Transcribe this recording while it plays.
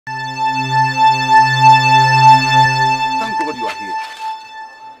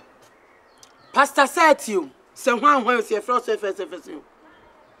Pastor said to you, "Say one you see first.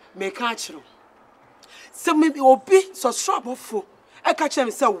 Me catch you. So maybe obi so troubleful. I catch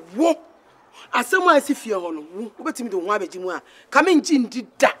him say wo. As someone as if you're on wo. Obeti me do one bejimu a. Come in jin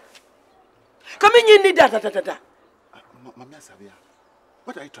da. Come in yin da. Mama Sabia,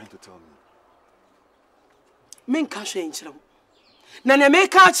 what are you trying to tell me? Men catch you in chiro. Na ne me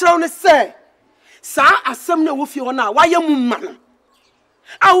catch you say. Sa asem na wo fi ho na wa ye mu man.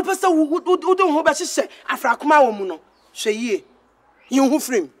 A wo pese wo do ho be hye afra koma wo mu no. Hwe yie. You who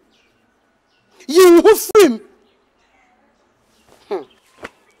frame. You who frame.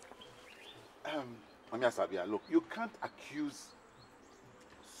 Mama Sabia, look, you can't accuse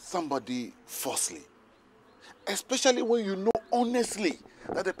somebody falsely. Especially when you know honestly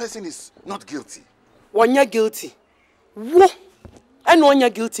that the person is not guilty. When you're guilty. Wo. And when you're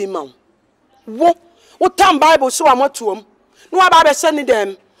guilty, man. Wo. What time Bible show am to him? No Bible send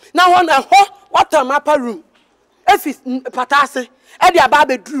them. Now on a what time upper room. If it's patase, and the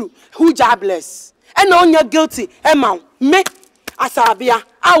Bible drew, who jobless. And on you're guilty, man. Me, Asabia,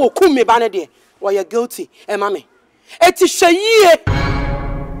 I will come me banade. While you're guilty, mammy. It is Shaye.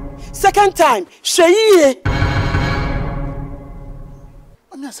 Second time, Shaye.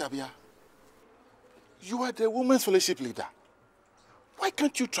 Mama Sabia, you are the women's fellowship leader. Why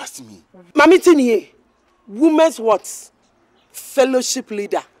can't you trust me? Mammy Tini, women's what? Fellowship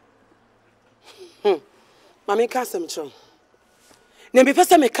leader. Mammy Cassam Chong. Never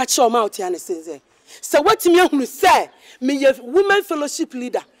person may catch your mouth here and say, so what me who say, me a women fellowship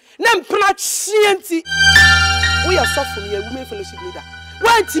leader. Nam plat CNT. We are suffering a women fellowship leader.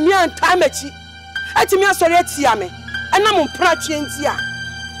 Why to me and time at me a sorry at Yame, and I'm on plat CNT.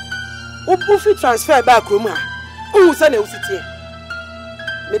 Who transfer back room? Who send a city?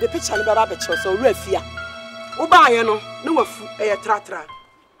 Me the picture of rabbit or so refia. Ubayano, no food a tratra.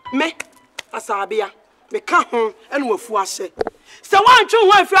 Me, Asabia, me come home and we fuashe. So one true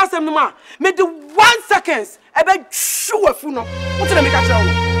one for us, me do 1 second. I bet sure funo. What did I make a show?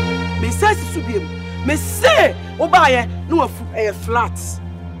 Me says to be me say, Obaya, no food a flat.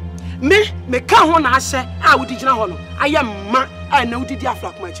 Me come home, I say, I would did not. I am man, I know did ya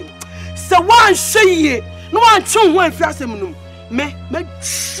flat my chin. So one say, no one true one for us, me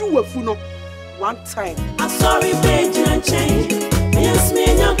sure funo. One time. I'm sorry, page and change. Yes, me,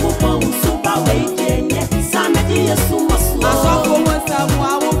 young people who super waiting. Samedi is so much slow. I saw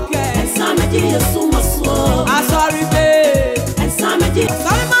someone okay. Samedi is so much slow. I'm sorry, babe. And Samedi.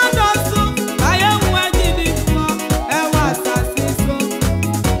 Sorry, man, I am waiting it for. And what's that?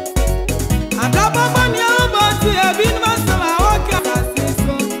 I'm not a man, but you have been my son.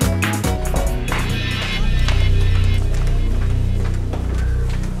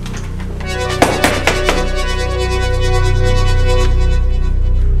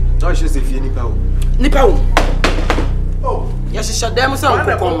 No, she's if you Nipa. Oh, yes, she shut them some.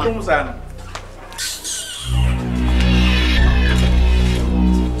 Good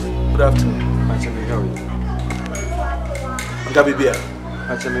afternoon. Actually, how are you? I'm Gabi Beer.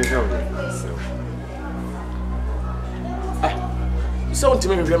 Actually, how are you? You sound to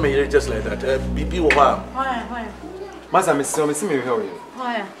me just like that. BB, Hi. Master, Miss Miss me, how are you?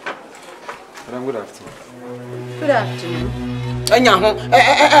 Hi. Madam, good afternoon. Good afternoon.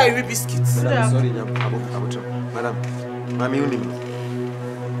 I biscuits. Sorry, Madam, Mammy, you need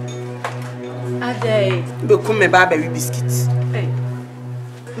Ade. Become me baby biscuits. Hey.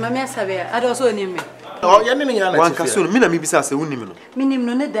 Mammy Sabia, I also name me. Oh, you're naming one castle. Mina, maybe say, Unimino. Minim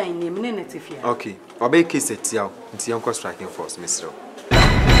no dining, Nenetifia. Okay. Obey case at Yao, until Uncle striking force, Miss Rowe.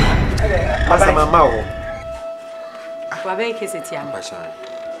 Master, Mamma. Obey case at Yam.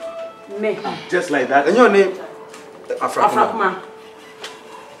 Me. Just like that. And your name? Afrakma.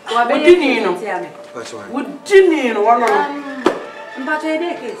 What did you know? What did you know? But I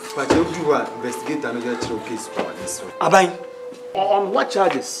case. But you do investigate another case for this one. Abang. On what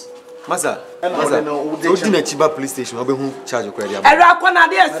charges? Master, so didn't Chiba police station. I'll be home charge of credit. I reckon I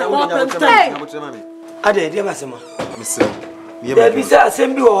did. I did, Nyamesom. Mister, there be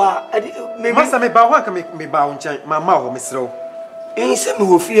assembly or Master, me bawa can make me bound, my mouth, Miss Rowe. In some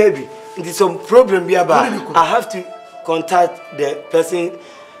who fear me, it is some problem be about. I have to contact the person.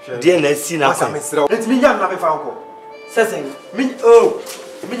 DNS now. It's me, young Nabe Falco. Says me, oh,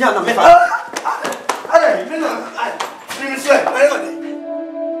 me, young Nabe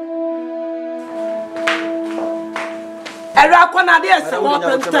I reckon I did.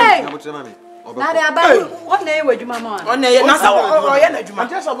 Now they are back. What day would you, Mamma? On a Nasa or energy. I'm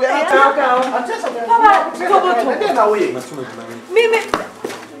just Mimi,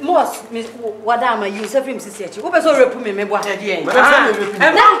 boss, what am I using him to say? Who was already put me, my boy? Police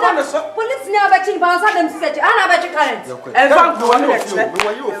never chin bounce at them to say, I never current. And Frank,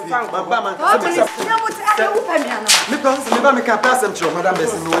 me can pass them to Madame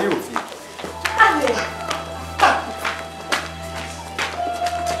Besson.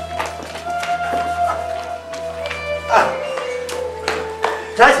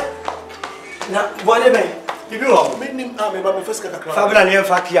 Na bole me bibi wo Me nim ame ba me first kaka kra. Fabra ne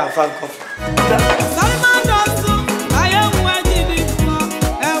fa kia fa ko. Salman Dosu, I am waiting for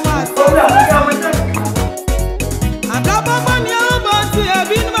Ewa. And the Baba Nyamati have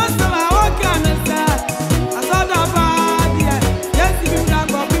been master. What can I say? I saw the body. Yes, you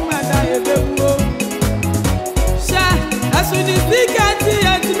black of him and I will. Share as we speak at the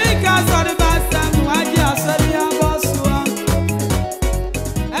end to make us on the bus and why you are sorry about so.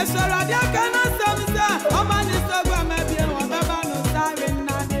 As for a dear cannot say, oh man, is so good, maybe I want to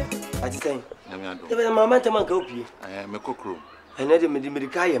know. I say, the mama man go pee. I am a cockroach. And let me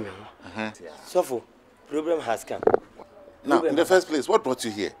medicate me. So problem has come. Now, in the first place, what brought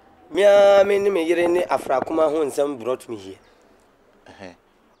you here? Me me yere Afrakuma who and some brought me here.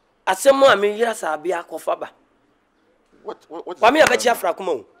 Asemo a me yere sabia kofaba. What Why me abechi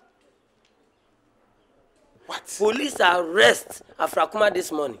Afrakuma? What? Police arrest Afrakuma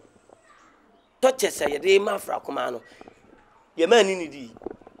this morning. Touch say dey ma Afrakuma no. Ye man ni di.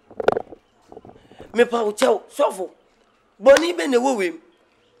 Me pa uchew sofo. Boni be ne wo wem.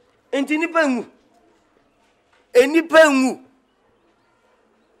 Enti nipa ngu. Enipa ngu.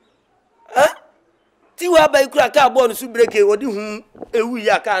 Ti wa ba ikura ka bo no su breke odi hu ewu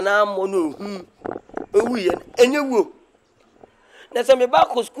ya ka na mo no hu. Ewu ye enyewu. Na se me ba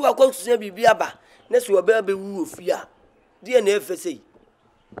ko school akwasu bibi aba. Na se wo ba wu ofia. Die na efesei.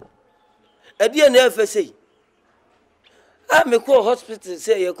 Die na efesei. Me ko hospital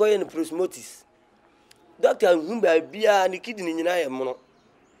say ye ko ye no prosmosis. Doctor hu ba bia ni kidney nyina ye mono.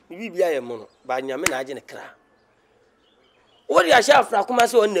 Ni bia ye mono. Ba nyame na age ne kra. What you shall Afrakuma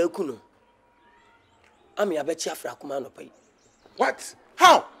so on Kuno? I'm your betcha Afrakuma no pay. What?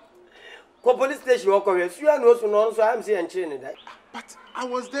 How? Go police station, walk away. You are no so I'm saying that. But I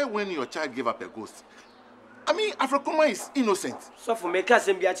was there when your child gave up a ghost. I mean, Afrakuma is innocent. So for me,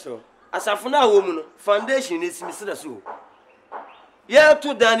 cousin Beatrice, as a funa woman, foundation is Mr. Sue. Yeah,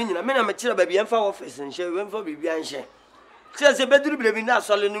 two dining, I mean, I'm a child baby and for office and she went for baby and share. Says a bedroom baby now,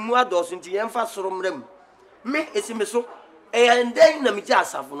 solid more doors into the emphasis from them. Me, it's a meso. And then na mi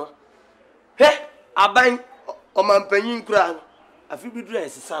just afuno he aban o man panyin kura afi bi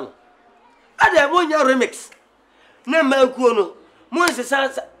dress san ade mo nya remix na ma kuo no mo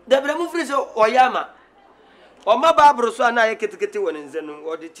nsesa da bre mo firi se oyama o ma ba bro so na ye ketekete woni nze no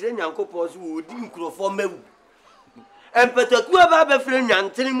o de kire nyankopon so wo di nkurofo mawu empetaku ba ba firi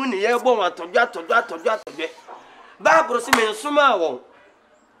nyantene mu ne ye bo watodwa ba bro se me nsoma wo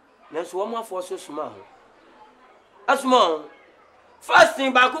na so wo mo afo so soma ho asmo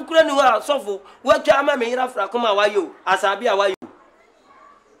fasting ba kukura ni wa sofo wa twa ma me yira Afrakuma wayo asabi awayo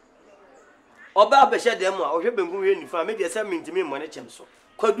oba abehye dem a ohwe bengu we nifa me de se mintimi mo ne chemso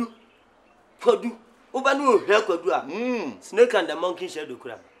kwadu oba no ohwe kwadu a snake and the monkey shadow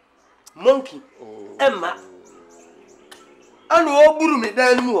kura monkey emma anu oburu me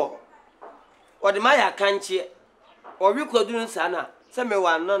dan mu ho ode ma ya kanche ohwe kwadu nsa na se me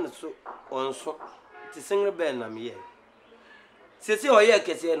wa nan so onso ti singre ben na me ye sese oye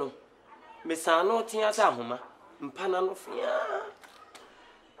kese no me san no tia sa homa mpana no fia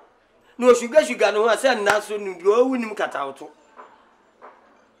no sugar no ase na so nu do wunim katawto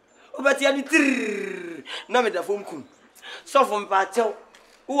obati ani tir na me da fom kum so fom pa tew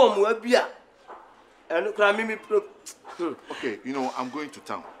wo mo abia eno kra me pro. Okay, you know, I'm going to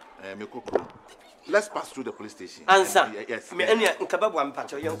town. Let's pass through the police station. Answer. Yes. Me enya nkaba bwa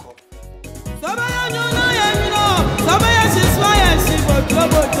mpacho yenko. Sabaya nyona yemino, sabaya siswa yesibo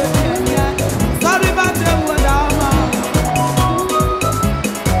globo tenya. Sorry about them wadama.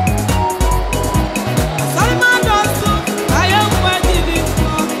 Salman Dosu, I am waiting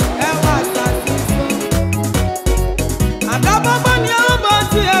for Ewa Sasiso. And the Baba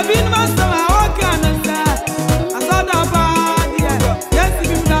Nyamati have been master. What can I say? I saw the body. Yes,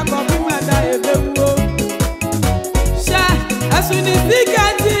 you black of him and I will. Share as we speak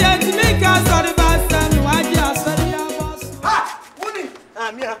at the end to make us on the bus and why you are sorry about. Ha! Wuni!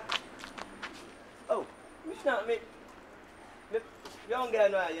 Mia. Oh, Mr. Me. Young girl,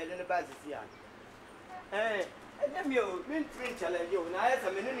 no, you're in the bus here. Let me challenge you. Now, as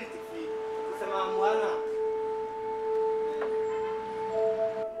a minute, it's a man.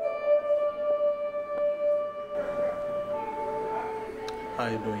 How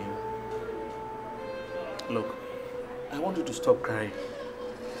are you doing? Look, I want you to stop crying.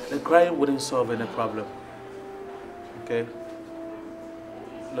 The crying wouldn't solve any problem. Okay?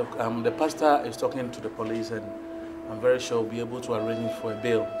 Look, the pastor is talking to the police and I'm very sure we'll be able to arrange for a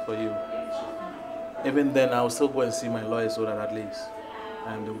bail for you. Even then, I'll still go and see my lawyer so that at least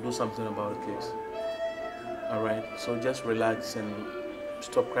they'll do something about the case. All right? So just relax and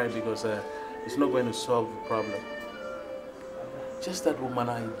stop crying because it's not going to solve the problem. Just that woman,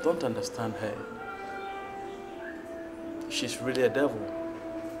 I don't understand her. She's really a devil.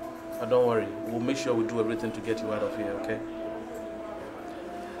 But don't worry, we'll make sure we do everything to get you out of here, okay?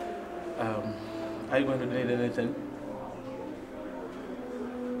 Are you going to need anything?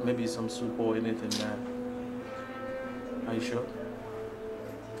 Maybe some soup or anything, man. Are you sure?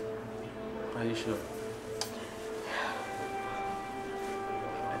 Are you sure?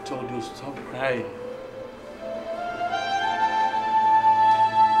 I told you, stop crying.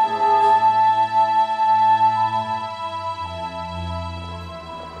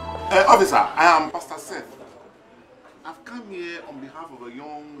 Officer, I am Pastor Seth. I've come here on behalf of a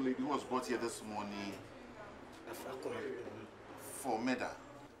young lady who was brought here this morning for murder.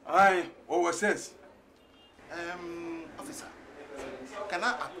 Aye, what was this? Officer, can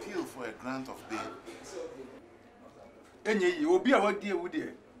I appeal for a grant of bail? Any, you will be our dear would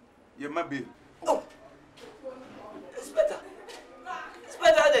you? You might be. Oh, it's better. It's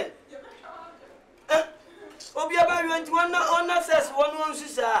better then. Obiaba went one says one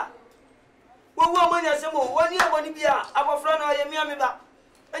sister. One woman has some 1 year when you are our friend or Yamiba.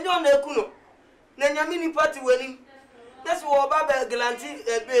 And you're Nekuno. Then your mini party winning. That's what Baba Galanti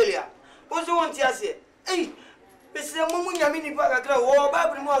Belia. What's the one to say? Hey, Mr. Mumu Yamini Paka, or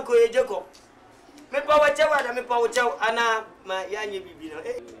Babri Marco Jacob. Me power chow and me power chow, Anna, my Yanni Bibino.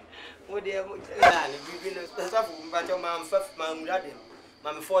 What dear Bibino, stuff from Baton Man, 5 man,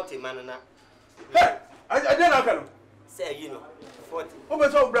 Mamma 40 man. Hey, I didn't know. Say, you know, 40. Who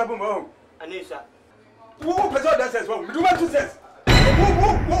was all Brabum? Anisha. Who was all that says, well, we do what to say. Who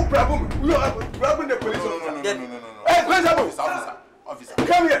Brabum? You are grabbing the police. No. Hey, where's that Officer.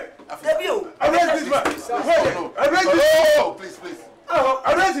 Come here. Arrest this man. Arrest him. Oh, please.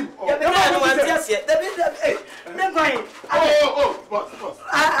 Arrest him. Boss.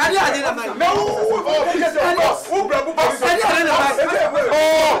 I didn't mind.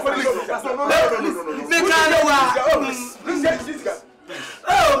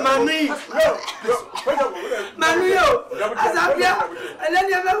 Oh, Mammy. Mario. As I am, and then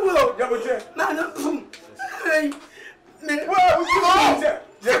you will. Hey.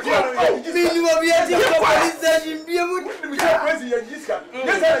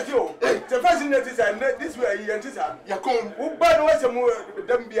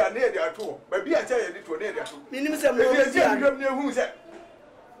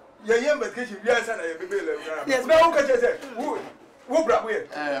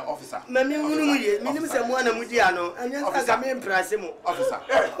 Officer. Mammy, oh,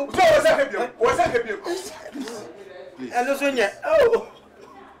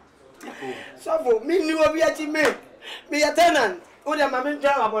 so me knew what we had to make. Me a tenant. Oh, the mammy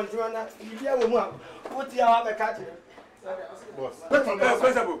jam about you and you woman. What you have a cat? Boss.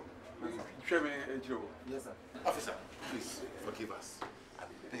 Show me a Joe. Yes, sir. Officer, please forgive us. I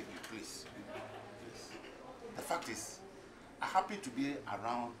beg you, please. The fact is, I happened to be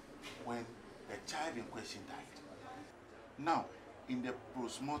around when the child in question died. Now, in the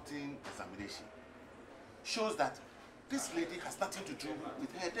post-mortem examination, shows that this lady has nothing to do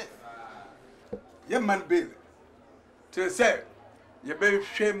with her death. Young man, Bill. To say, you better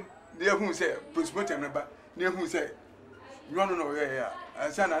shame near whom say, postmortem number, near whom say, you don't know where you are.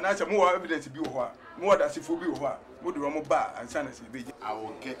 And son, and answer more evidence to be what, more than if you be what, would you want bar and son as I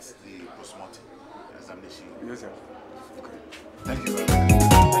will get the postmortem examination. Yes, sir. Okay. Thank you very much.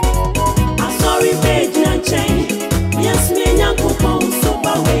 I'm sorry, baby, and change. Yes, me, young couple,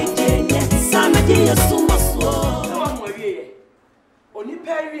 super waiting. Yes, I'm a dear, so much. Only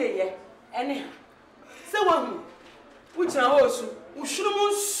Perry, any. So one, which I also, who should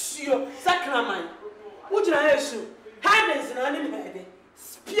monsieur Sacrament, which I also, Haggins and Animated,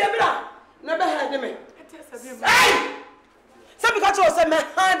 Spiabra, never had them. Hey! Some because you said, my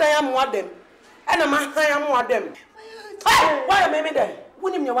hand I am one of them, and I am one of them. Hey! Why am I there?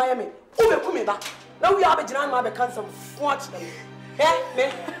 Wouldn't you why am I? Who will come back? Now we are a general, my become some fortune. Eh, me?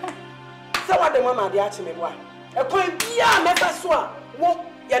 So what the mama, the archie me, why? A point, yeah, never saw. What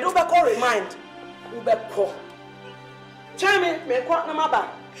you do back or remind? Who back call? Tell me, make what no matter.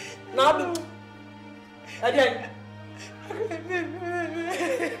 Now do again.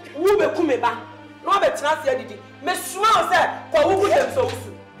 Who be come back? No be tena se didi. Me suma say kwa wugu dem so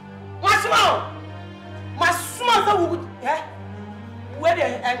usu. Masuma. Masuma say wugu eh. Where the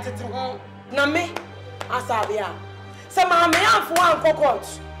entity ho na me asabia. Say ma me anfo an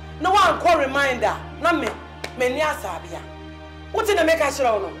court. No one call reminder. Na me ni asabia. Wuti na make a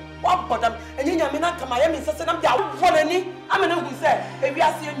shiro no. What bottom and you na kama ya me say na dia wo nani. Amena hu say e wi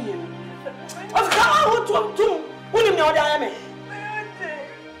ase amienu. Of come out to woni me oda me.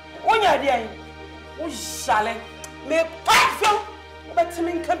 Wonya dia wo shale me pafo wo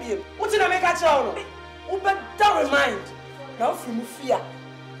betimi nka biem. Wuti na make a shiro no. Wo be da remind. Now from fear.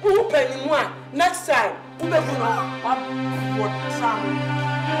 Who penny one next time? Who be what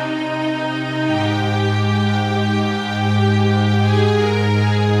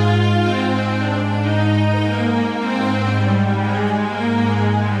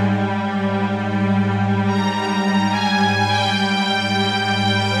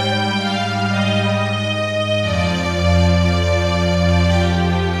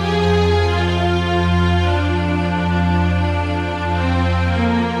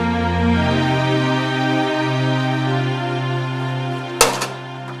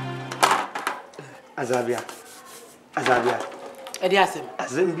Azabia. Edi asem.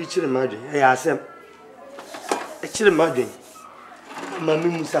 Azem bi chire madwe. E asem. E chire madwe. Mami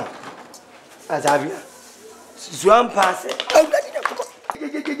Musa. Azabia. Zuan passe.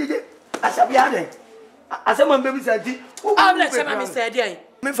 Azabia den. Asem am bebi santi. Abla chema mi se dey.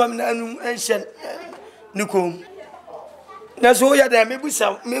 Me fam na anu enhyen. Nikom. Na so ya den me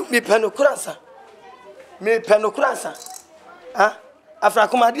busa me penokuransa. Me penokuransa. Ah? Afra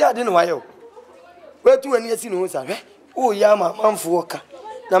komade ade no wayo. Wetu ani asi no sa hwe o ya ma manfo oka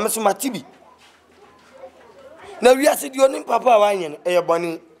na me so matibi na wiase di oni papa wa anye e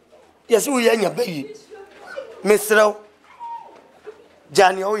boni yesi wo ya nya bayi mesrew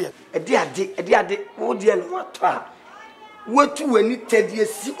jani o ye ede ade wo de no wato a wetu ani tadi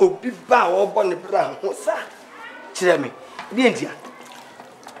asi obi ba wo bo ne bra ho sa kire me de ntia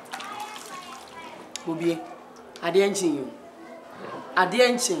obi ade anchin yo ade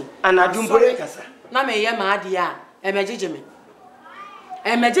anchin anadum bore kasa na me ye ma ade a emejijime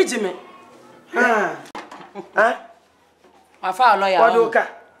ha wafa lawyer wadoka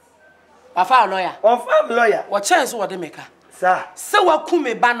wafa lawyer wafa lawyer wo chance wo de meka sa se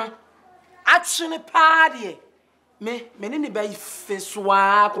wakume ba no atwene paade me ni ba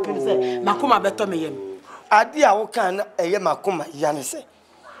ifeswa kopem se makoma beto me yem ade a wo kan na eye makoma ya ne se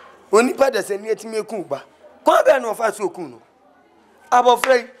onipa de se ni etimi eku ba kwa be no fa so oku no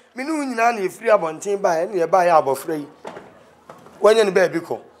abofrei minu nyina na efiri abonten ba e na ba ya abofrei wanya ne ba bi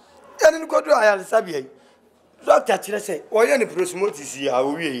ko ya ne ko do aya sabia yi doctor kire se wo ye ne prosmosis ya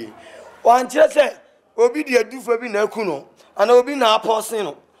wo wie yi wan kire se obi de adufo bi na eku no ana obi na aposin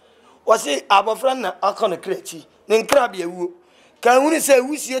no wo se abofra na akọ krachi ne nkra bia wuo kan huni se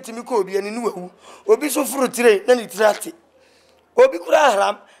wusie etimi ko obi ani ne wawu obi so furu tire na ni tirate obi kura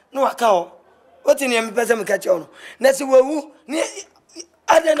haram no aka ho oti ne me pese me ka che ono na se wawu ni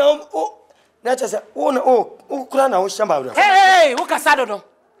ade na o na che se o na o kura na o shamba bro hey wo kasa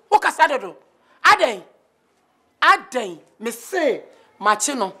dodo aden me se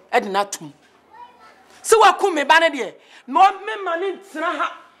machi no e de na tum se wakume ba ne de no me mane ntira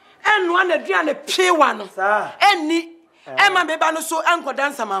ha enu anadua ne piewa no eni ema me ba no so enko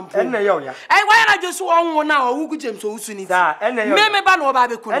dansa mampo enne yo ya why na jesu onwo na owugu James Owusu ni enne yo me ba no ba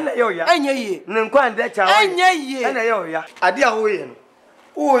be ku enne yo ya enye ye ne nkwan de cha enye ye enne yo ya ade a ho ye no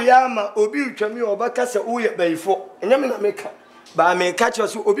o ya ma obi utwami obaka se o ye bayifo enye me na meka ba me ka che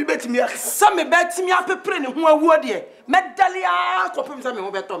so obi betimi sa me betimi apepre ne ho awuo de medalia kopem sa me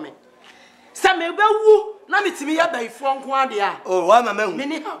ho beto me sa me bewu na mitimi ya bayifo nko ade a o wa ma mahu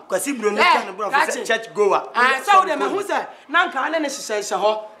kwasi bro no kan bro for church goer so de me hu se na nka ane ne hyehyehye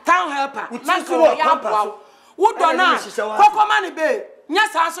ho town helper na nka wo ya bwa wo do na kokoma ne be nya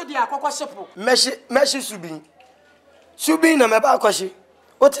sa so de akokọ shepo meshi subin na me ba akoshi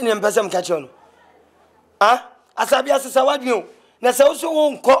otini mpesem ka che ono asabi asesa wadwen na se so wo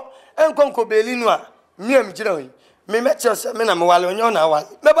enko beli no a miam gira ho me meche se me na me wale onyo na wale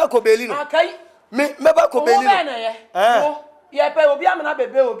me ba ko beli no akai me ba ko beli no ye pe obi amena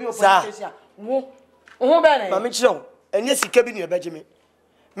bebe obi opposition wo ho be na ma me kire enye sika bi ne ebeje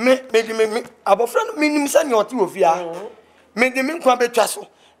me abofra no minim sa ne ote ofia me de me nkwa betwa so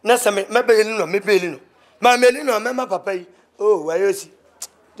na se me beli no ma meli no me ma papa yi oh wayosi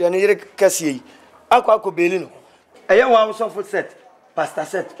de ne yire kase yi akwa ko beli no eye wa wo so for set pastor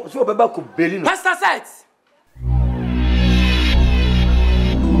set o so beba ko beli no pastor set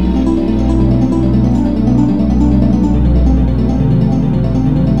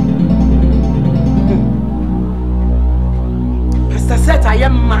I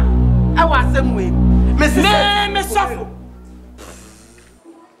am ma. I was some way. Me suffer.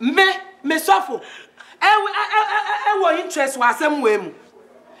 Me suffer. I was interest was some way.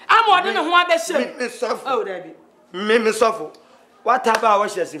 I'm more than one best. Me suffer. Oh, Daddy. Me suffer. What about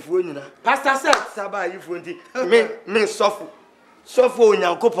what she said? Pastor said, Saba, you for me suffer. Suffer in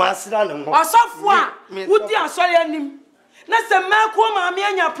your couple of Sidan. Or suffer. Would you sorry him? That's the man who mammy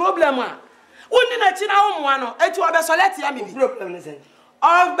your problem. Wouldn't I know one or eight to a besolet? I mean, problem is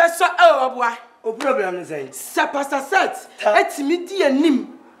all best. Oh, boy. Oh, problem is a Pastor said, it's me, dear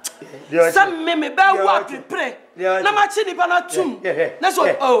Nim. Some me bear what to pray. No much in the tomb. That's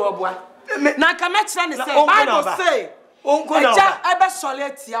what. Oh, boy. Now come at Sunday say, Bible say. Uncle, ever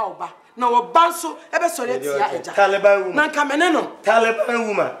soleti oba. No banso ever soleti eja. Taliban woman. Nanka meneno. Taliban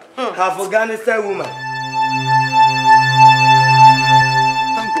woman. Half Afghanistan woman.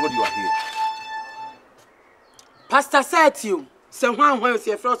 Thank God you are here. Pastor said to you, say when you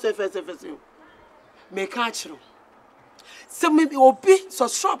see first. Me catch you. So me obi so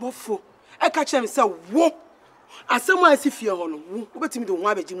trouble for. I catch him say wo. Asemo asi fie ho no. Wo betimi do ho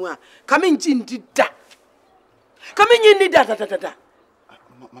abejimu a. Come in gin dida. Come in, you need that.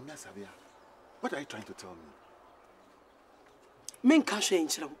 Mama Sabia, what are you trying to tell me? Men can't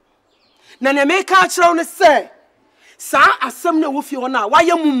change them. Nana make catch on say, Sir, as some no with you now, why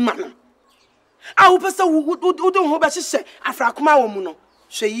you man? I hope so who don't hope as she say, Afrakuma woman.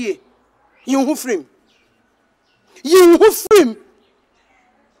 Say ye, you who frame. You who frame.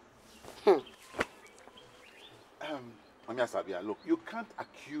 Mama Sabia, look, you can't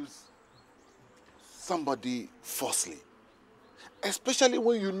accuse somebody falsely, especially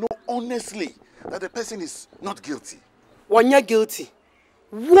when you know honestly that the person is not guilty. When you're guilty,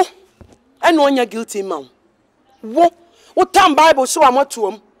 what? And when you're guilty, man, what time Bible show I'm to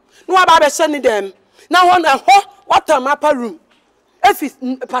them? No, Bible sending them now on a what time upper room? If it's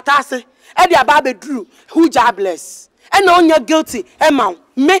patase, Eddie Ababe drew who jobless, and on you're guilty, Emma,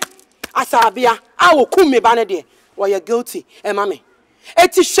 me, Asabia, I will come me banady while you're guilty, Emma me.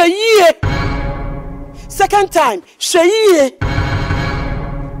 It is ye. Second time, Shaye.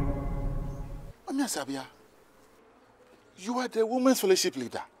 Mama Sabia, you are the women's fellowship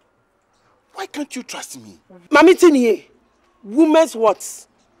leader. Why can't you trust me? Mami Tini, women's what?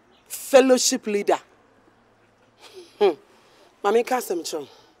 Fellowship leader. Mami Kasem Chong.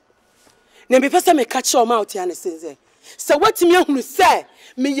 Nembe pesa me catch your mouth here and say. So what me who say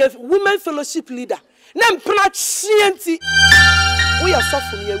me women fellowship leader. Nem pra chienti. We are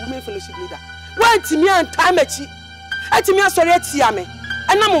soft for me a women fellowship leader. Why to me and time echi? Eti me sorry etia me.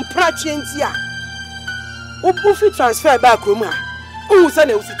 And I'm pra chienti a. Ubu transfer back room a. Who say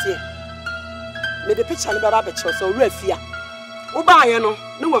na usiti. Me the picture ni baba be cho so refia. Uba ye no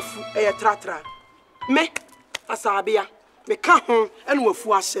na wafu e tratra. Me asabia me ka ho e na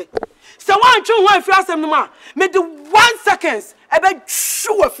wafu ahye. Se wan twu ho afi asem no ma me the 1 seconds e be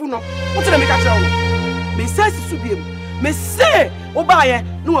twu wafu no. What na me ka kira wo? Me say sisu biem. Me say uba ye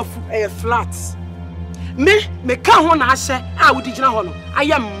na wafu e flat. Me ka ho na ahye a wodi gina ho no.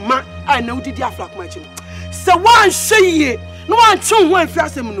 Aye ma a na wodi di aflak ma chi. Se wan hye no wan twu ho afi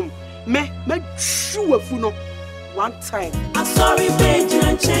asem no. Me twu wafu no. One time. I'm sorry, page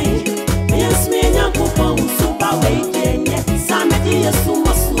and change. Yes, me and Uncle super waiting. Samedi is so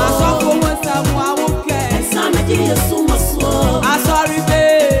much slow. I'm sorry,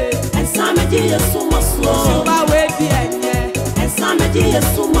 babe. And Samedi is so much slow. Super waiting. And Samedi is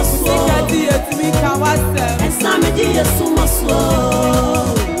so much slow. And Samedi is so much slow.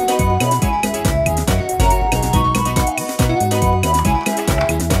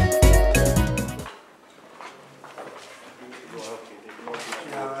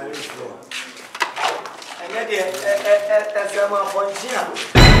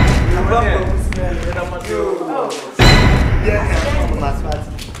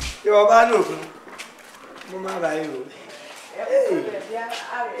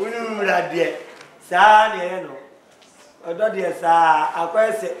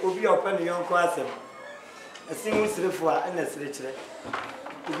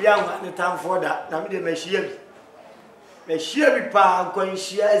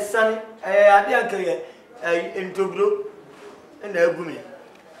 And they're going.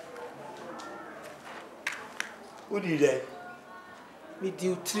 Who did that? Me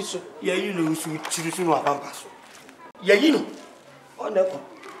do triso. Yeah, you know, so triso no abambaso. Yeah, you know. On the phone.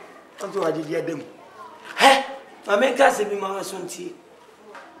 Until I did hear them. Hey, my man can't say me, my son.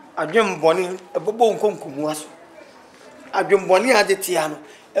 I dream bonnie, a bobo concomuaso. I dream bonnie at the tiano,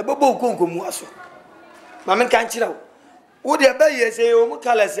 a bobo concomuaso. My man can't chill out. Would you obey say, oh,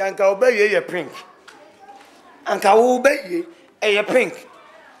 Mucalas, and I'll obey your prink? And I'll obey you. ɛyɛ pink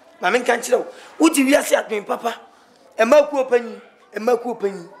ma me nka nkyerɛ wo wodi wiase adwen papa ɛma kuo panyi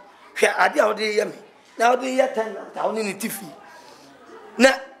hwɛ ade a wode yɛ me na wode yɛ tan na wo ne tifi na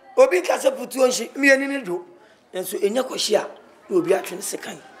obi ka sɛ putuo nhye mieni ne do nso enya kwahyi a na obi atwene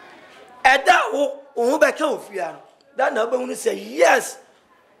sekan ɛda wo ho bɛka ofia no da na obehunu sɛ yes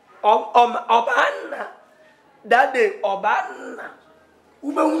obanna that day obanna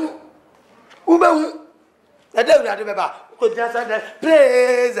ubehunu ɛda wurade bɛba ko jasa da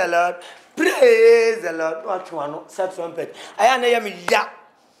praise the lord what one set trumpet aya na yɛ me ya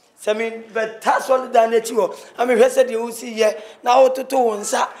sɛ me bɛta sɔle da n'akyi hɔ a mehwɛ sɛ deɛ wosi yɛ na wototo wo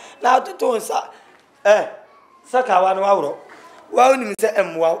nsa sakawa no waworo wa onim sɛ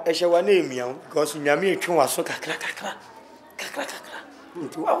ɛmmoa ɛhyɛ wa na emiaw because nyame etwe wa so kakra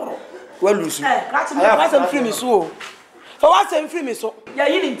nti waworo wa lusu wasɛm firi me so o fa wasɛm firi me so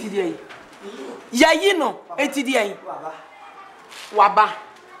yayi ne ntidie yi yayi no etidie yi waba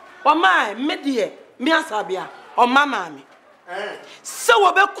ɔma me deɛ me asabia ɔma maame sɛ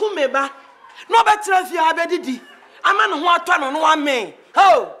wɔbɛku me ba na ɔbɛtena fie abɛdidi ama ne ho atɔ no no ame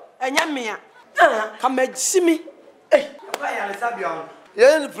ho ɛnyɛ mea ka magyi me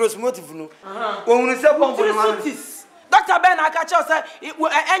yɛyɛ ne prosmotive no wɔhunu sɛ bɔmfo Dr. Ben akacho say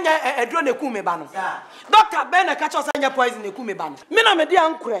enye edro na ku me ba no. Dr. Ben akacho say enye poison na ku me ba no. Me na me dia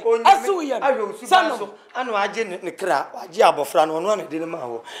nkure. Asu ye. Sano anu age ne kra, age abofra no no na de ne ma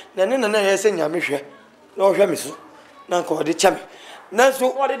ho. Na ne na ye se nyame hwe. Na o hwe me so. Na nka o de cha me. Na so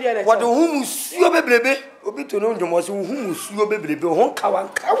wo de humusuo bebrebe. Obi to no ndwomo se humusuo bebrebe ho nkawa.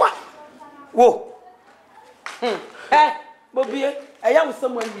 Wo. Bobie, eya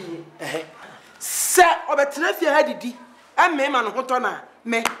musam wanwie. Se obetena fie ha didi emme ma no hoto na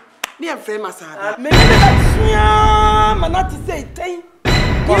me emfre masada me tia manati say ten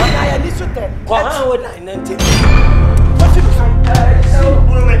ko na ya ni sote ko ha wo na nante what you say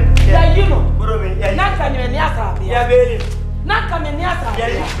burume ya you know burume na ka ni asa ya beli na ka ni asa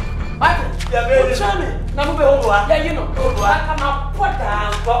ya beli chame na mo be ho ya you know aka ma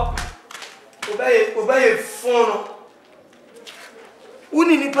pota anko obaye fono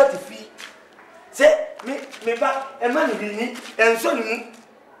uni ni patifi se me ba e ma ni ni enso ni mu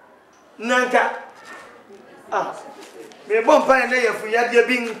nanka me bon pa na yefu ya de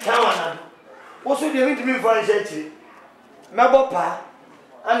bi nka wana wo so de mi timi fo nse chiri me bo pa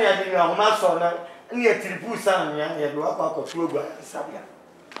ani ya de mi ahoma so na ni ya tripu san ya ya do akwa akwa gwa sabia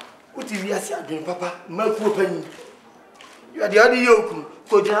uti wi ase adwen papa ma ku panyi you are the only yoku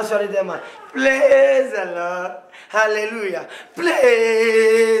ko jina sorry them man praise the Lord hallelujah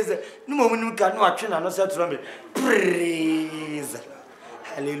praise no moment can no atwe na no set from praise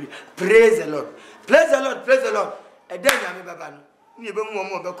hallelujah praise the Lord e den ya me baba no ni e be mu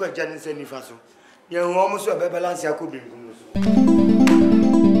omo be ko agya ne nsa nifa so ye hu omo so be balance akobi nkum so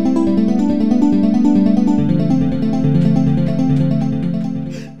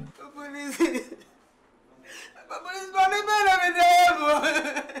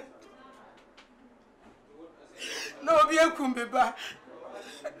no be akumbeba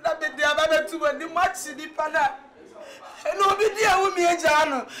na be dia ba betu ni match di pana no be dia wo mi eja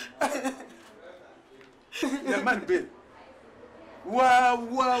no the man be wa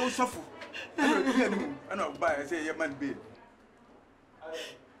usofu ana ba say ye man be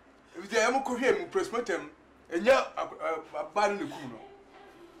if they am ko hwe mu presmotem enya ba no ku no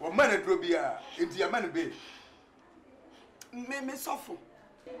wo man adro bia enti man be me sofu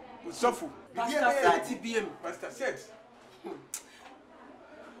Pastor BM. Pastor said.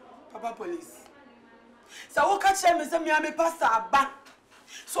 Papa police. So what catch me say me am pastor aba.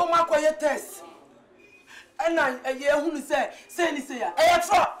 So ma koye test. And I ye hu ni say ni say ya. E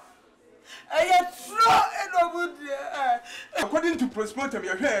tro enobu According to postmortem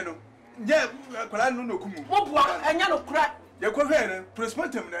you hear no. Yeah, kwala no kumu. Mo bua enya no kura. Ye ko hear no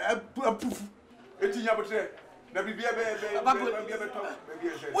postmortem na apufu. Eti nya botre. Na bibia be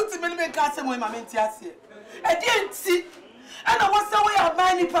what me me ka se mo ma menti ase e di enti ana wo se we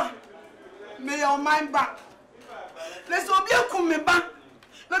aban nipa me your mind back let's obi akum me ba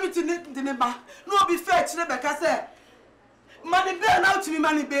let me tini ba no obi fair kire be ka se money bail na utimi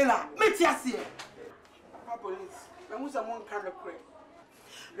money bail la meti ase papa police na mu se mo nka no kure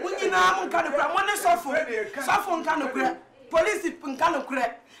munyina mo nka no kure mo ne sofo nka no kure police nka no kure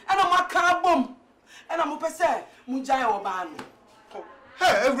ana maka bom and I'm upset, Mujay or Ban.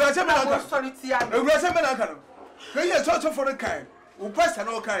 Hey, if I say, I'm sorry, Tia. If I say, I'm going to talk for the kind, who pass an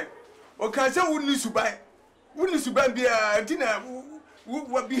all kind, or can say, wouldn't you buy? Wouldn't you buy dinner?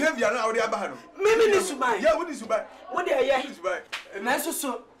 What behavior now? The Abano. Maybe this buy. Yeah, what is you buy? What are you buy? And that's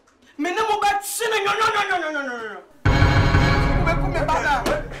so. Minimum, but no. me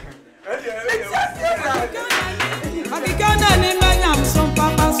bana.